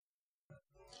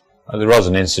The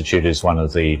Roslin Institute is one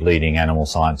of the leading animal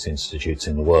science institutes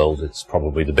in the world. It's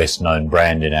probably the best known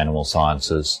brand in animal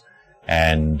sciences,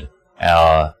 and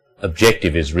our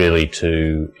objective is really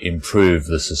to improve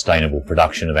the sustainable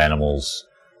production of animals,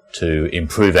 to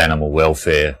improve animal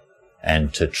welfare,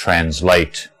 and to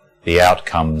translate the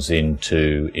outcomes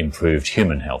into improved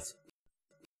human health.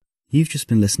 You've just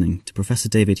been listening to Professor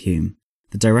David Hume,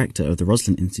 the director of the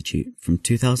Roslin Institute from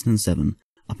 2007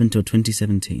 up until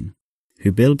 2017,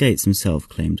 who Bill Gates himself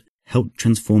claimed helped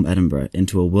transform Edinburgh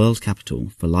into a world capital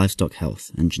for livestock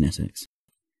health and genetics.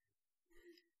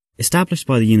 Established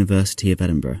by the University of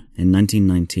Edinburgh in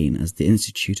 1919 as the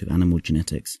Institute of Animal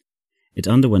Genetics, it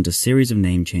underwent a series of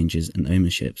name changes and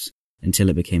ownerships until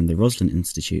it became the Roslin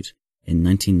Institute in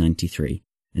 1993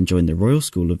 and joined the Royal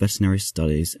School of Veterinary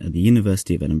Studies at the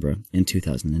University of Edinburgh in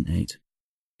 2008.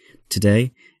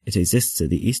 Today, it exists at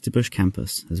the Easterbush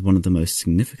campus as one of the most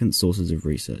significant sources of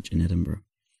research in Edinburgh.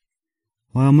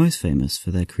 While most famous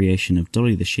for their creation of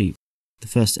Dolly the sheep, the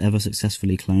first ever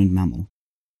successfully cloned mammal,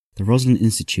 the Roslin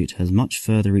Institute has much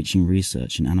further-reaching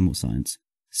research in animal science,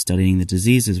 studying the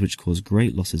diseases which cause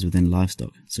great losses within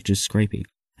livestock, such as scrapie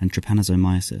and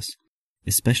trypanosomiasis,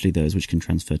 especially those which can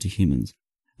transfer to humans,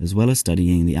 as well as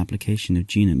studying the application of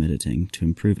genome editing to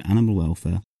improve animal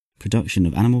welfare, production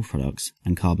of animal products,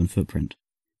 and carbon footprint.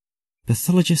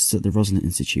 Pathologists at the Roslin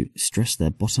Institute stress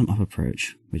their bottom-up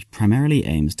approach, which primarily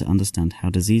aims to understand how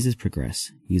diseases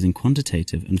progress using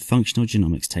quantitative and functional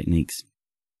genomics techniques.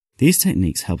 These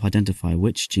techniques help identify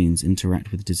which genes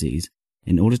interact with disease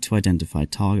in order to identify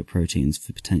target proteins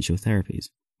for potential therapies,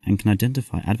 and can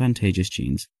identify advantageous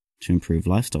genes to improve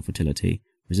livestock fertility,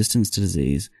 resistance to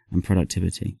disease, and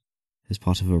productivity, as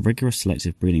part of a rigorous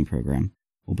selective breeding program,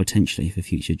 or potentially for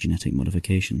future genetic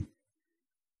modification.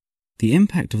 The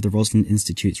impact of the Roslin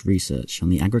Institute's research on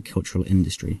the agricultural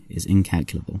industry is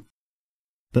incalculable.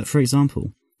 But for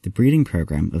example, the breeding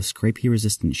program of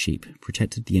scrapie-resistant sheep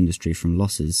protected the industry from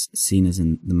losses seen as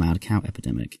in the mad cow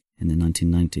epidemic in the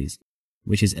 1990s,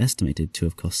 which is estimated to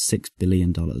have cost $6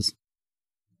 billion.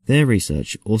 Their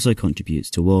research also contributes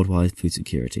to worldwide food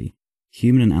security,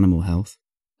 human and animal health,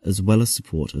 as well as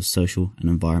support of social and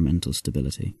environmental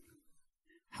stability.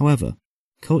 However,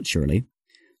 culturally,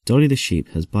 Dolly the sheep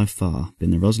has by far been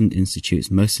the Roslin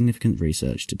Institute's most significant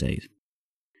research to date.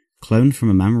 Cloned from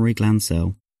a mammary gland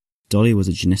cell, Dolly was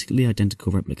a genetically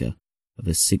identical replica of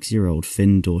a 6-year-old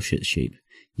Finn Dorset sheep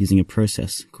using a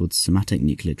process called somatic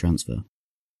nuclear transfer.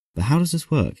 But how does this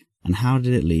work, and how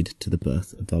did it lead to the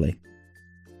birth of Dolly?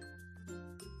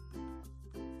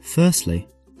 Firstly,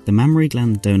 the mammary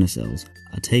gland donor cells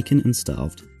are taken and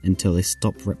starved until they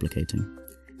stop replicating.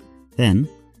 Then,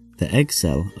 the egg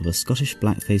cell of a Scottish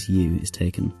blackface ewe is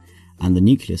taken, and the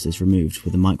nucleus is removed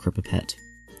with a micropipette.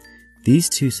 These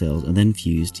two cells are then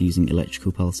fused using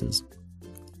electrical pulses.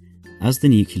 As the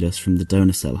nucleus from the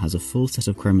donor cell has a full set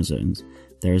of chromosomes,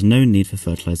 there is no need for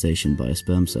fertilization by a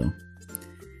sperm cell.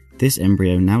 This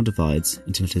embryo now divides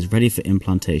until it is ready for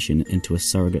implantation into a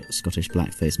surrogate Scottish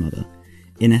blackface mother,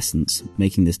 in essence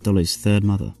making this Dolly's third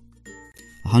mother.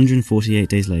 148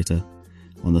 days later,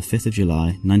 on the 5th of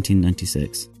July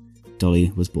 1996,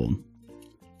 Dolly was born.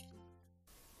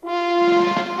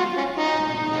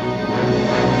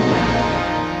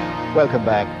 Welcome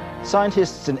back.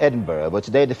 Scientists in Edinburgh were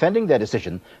today defending their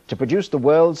decision to produce the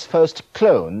world's first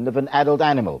clone of an adult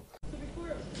animal.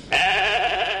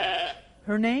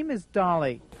 Her name is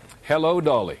Dolly. Hello,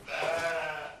 Dolly.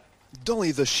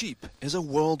 Dolly the sheep is a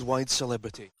worldwide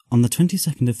celebrity. On the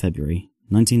 22nd of February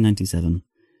 1997,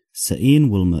 Sir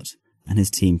Ian Wilmot and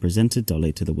his team presented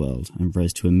Dolly to the world and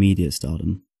rose to immediate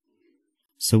stardom.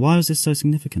 So why was this so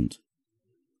significant?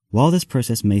 While this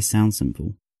process may sound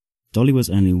simple, Dolly was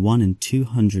only one in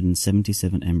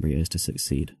 277 embryos to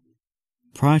succeed.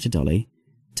 Prior to Dolly,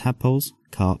 tadpoles,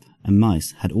 carp, and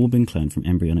mice had all been cloned from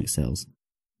embryonic cells,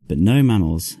 but no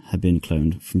mammals had been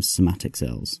cloned from somatic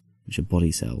cells, which are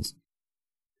body cells.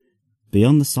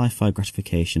 Beyond the sci-fi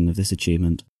gratification of this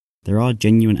achievement, there are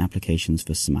genuine applications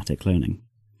for somatic cloning.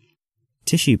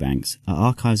 Tissue banks are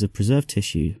archives of preserved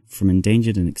tissue from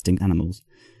endangered and extinct animals,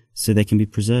 so they can be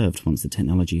preserved once the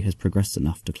technology has progressed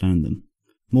enough to clone them.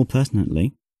 More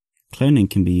pertinently, cloning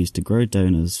can be used to grow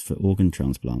donors for organ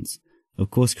transplants,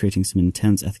 of course creating some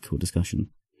intense ethical discussion.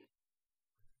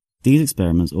 These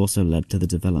experiments also led to the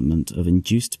development of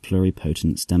induced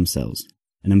pluripotent stem cells,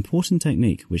 an important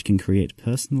technique which can create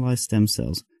personalized stem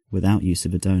cells without use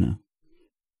of a donor.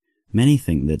 Many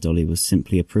think that Dolly was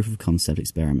simply a proof-of-concept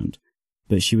experiment,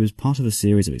 but she was part of a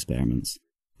series of experiments,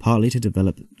 partly to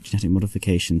develop genetic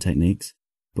modification techniques,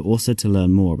 but also to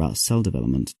learn more about cell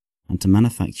development and to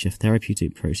manufacture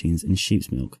therapeutic proteins in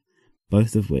sheep's milk,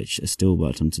 both of which are still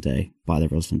worked on today by the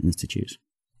Roslin Institute.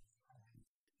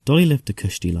 Dolly lived a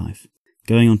cushy life,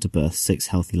 going on to birth 6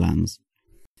 healthy lambs.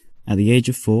 At the age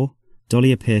of 4,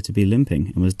 Dolly appeared to be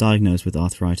limping and was diagnosed with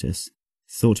arthritis,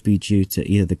 thought to be due to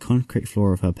either the concrete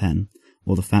floor of her pen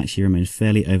or the fact she remained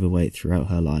fairly overweight throughout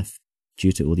her life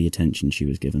due to all the attention she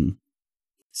was given.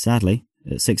 Sadly,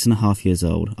 at 6.5 years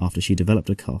old, after she developed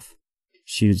a cough,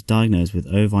 she was diagnosed with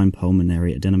ovine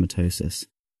pulmonary adenomatosis,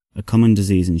 a common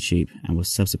disease in sheep, and was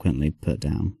subsequently put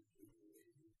down.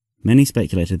 Many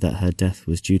speculated that her death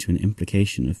was due to an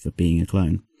implication of being a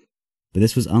clone, but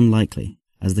this was unlikely,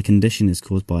 as the condition is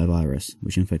caused by a virus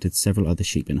which infected several other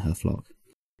sheep in her flock.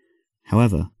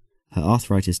 However, her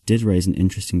arthritis did raise an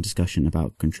interesting discussion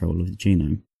about control of the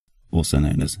genome, also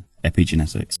known as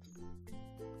epigenetics.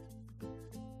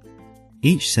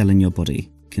 Each cell in your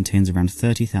body contains around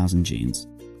 30,000 genes.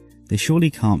 They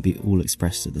surely can't be all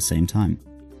expressed at the same time.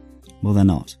 Well, they're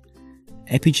not.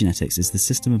 Epigenetics is the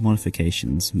system of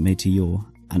modifications made to your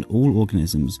and all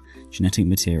organisms' genetic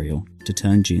material to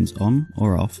turn genes on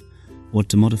or off, or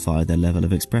to modify their level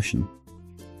of expression.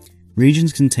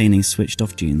 Regions containing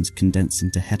switched-off genes condense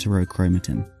into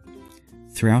heterochromatin.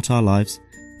 Throughout our lives,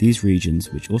 these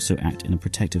regions, which also act in a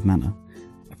protective manner,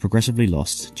 are progressively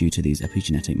lost due to these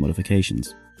epigenetic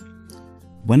modifications.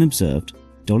 When observed,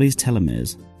 Dolly's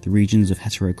telomeres, the regions of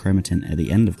heterochromatin at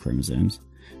the end of chromosomes,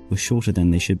 were shorter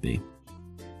than they should be.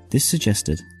 This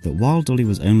suggested that while Dolly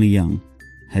was only young,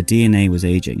 her DNA was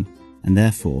aging, and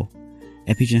therefore,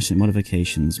 epigenetic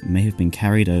modifications may have been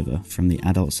carried over from the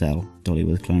adult cell Dolly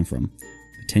was cloned from,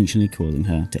 potentially causing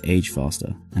her to age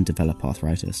faster and develop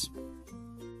arthritis.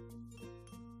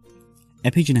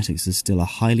 Epigenetics is still a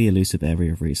highly elusive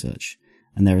area of research,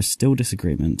 and there is still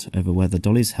disagreement over whether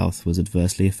Dolly's health was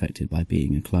adversely affected by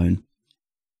being a clone.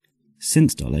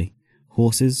 Since Dolly,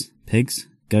 horses, pigs,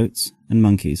 goats, and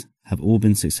monkeys have all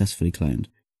been successfully cloned,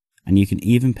 and you can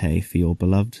even pay for your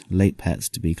beloved late pets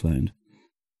to be cloned.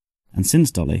 And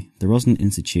since Dolly, the Roslin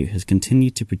Institute has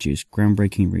continued to produce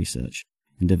groundbreaking research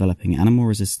in developing animal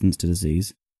resistance to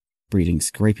disease, breeding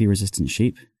scrapie-resistant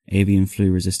sheep, avian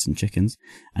flu-resistant chickens,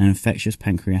 and infectious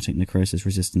pancreatic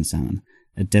necrosis-resistant salmon,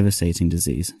 a devastating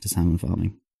disease to salmon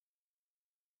farming.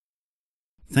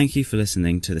 Thank you for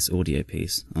listening to this audio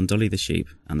piece on Dolly the sheep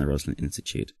and the Roslin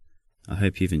Institute. I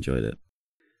hope you've enjoyed it.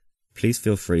 Please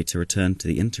feel free to return to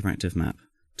the interactive map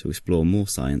to explore more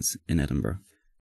science in Edinburgh.